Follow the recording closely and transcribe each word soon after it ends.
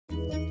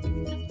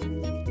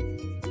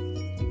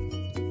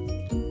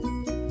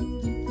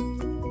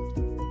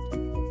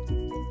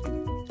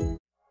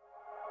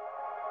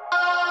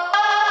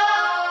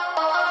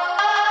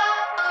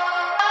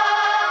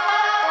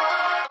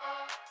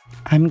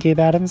I'm Gabe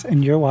Adams,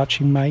 and you're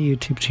watching my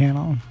YouTube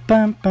channel.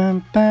 Bum,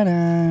 bum,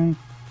 ba-dum.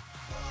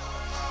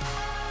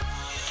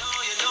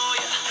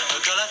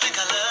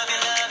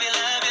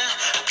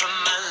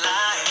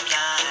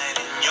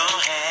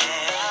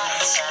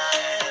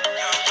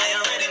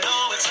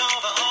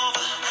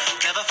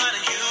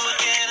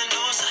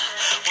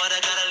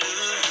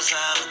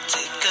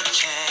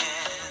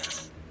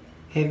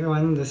 Hey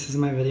everyone, this is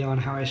my video on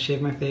how I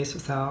shave my face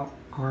without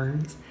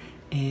arms,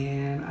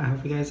 and I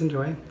hope you guys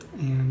enjoy.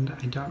 And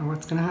I don't know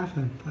what's gonna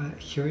happen, but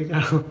here we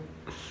go.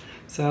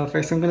 So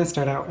first I'm gonna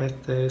start out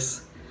with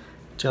this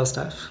gel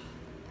stuff.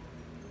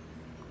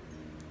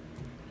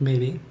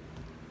 Maybe.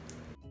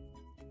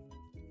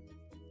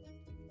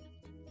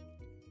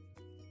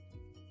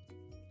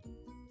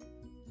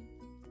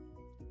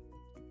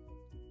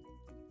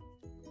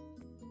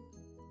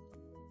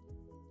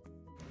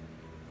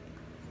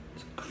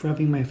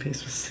 Rubbing my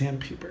face with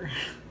sandpaper.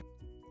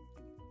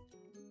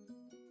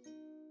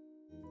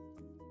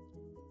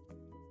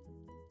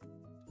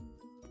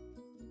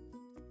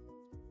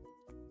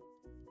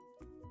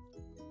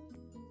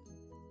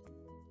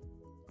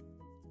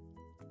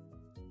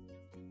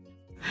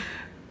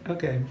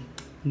 Okay,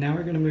 now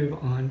we're gonna move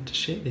on to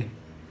shaving.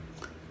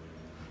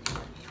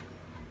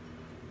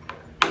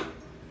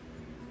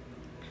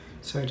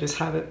 So I just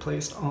have it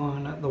placed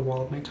on the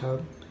wall of my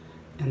tub,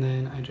 and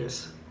then I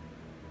just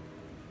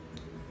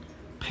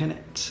pin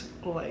it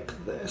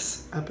like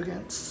this up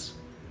against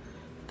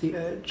the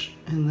edge,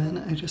 and then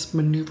I just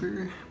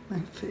maneuver my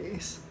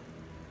face.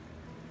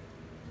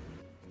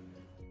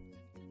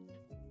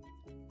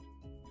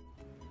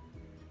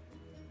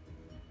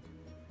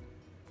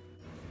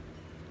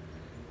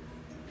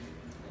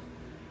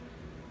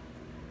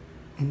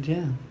 And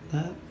yeah,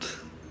 that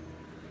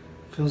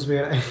feels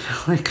weird. I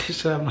feel like I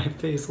should have my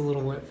face a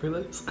little wet for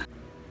this.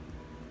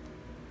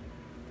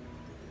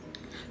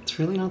 It's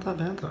really not that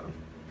bad though.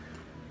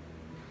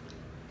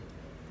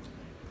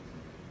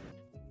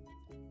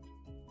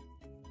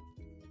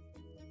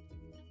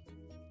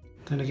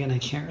 Then again, I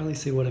can't really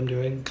see what I'm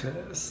doing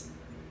because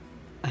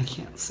I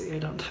can't see. I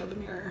don't have a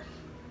mirror.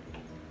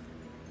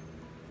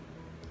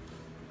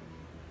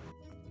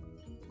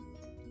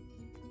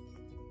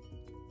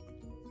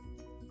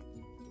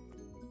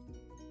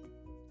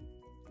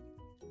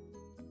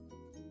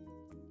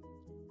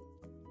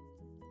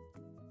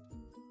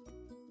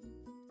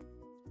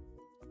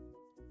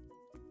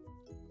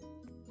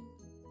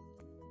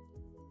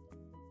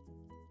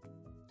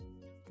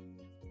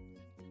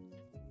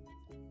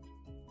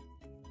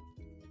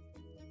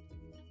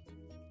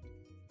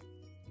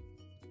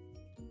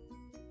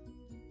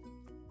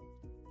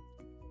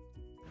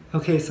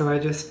 Okay, so I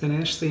just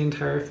finished the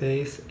entire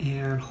face,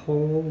 and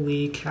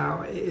holy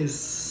cow, it is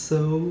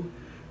so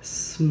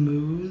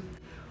smooth.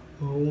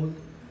 Oh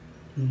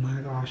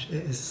my gosh,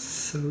 it is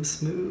so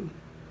smooth.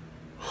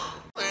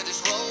 Where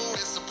this road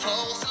is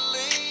supposed to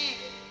lead,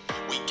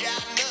 we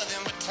got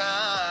nothing but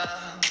time.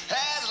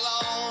 As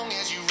long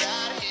as you're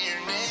right here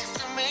next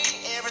to me,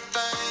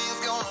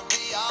 everything's gonna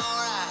be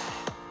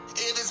alright.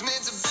 If it's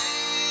meant to be,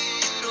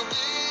 it'll be,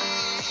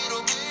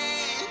 it'll be.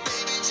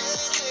 Baby,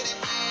 just let it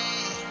be.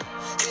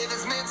 If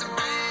it's meant to be,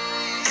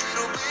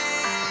 it'll be,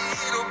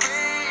 it'll be.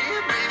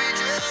 Baby,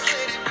 just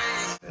let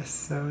it be.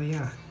 So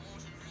yeah,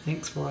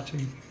 thanks for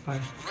watching.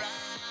 Bye.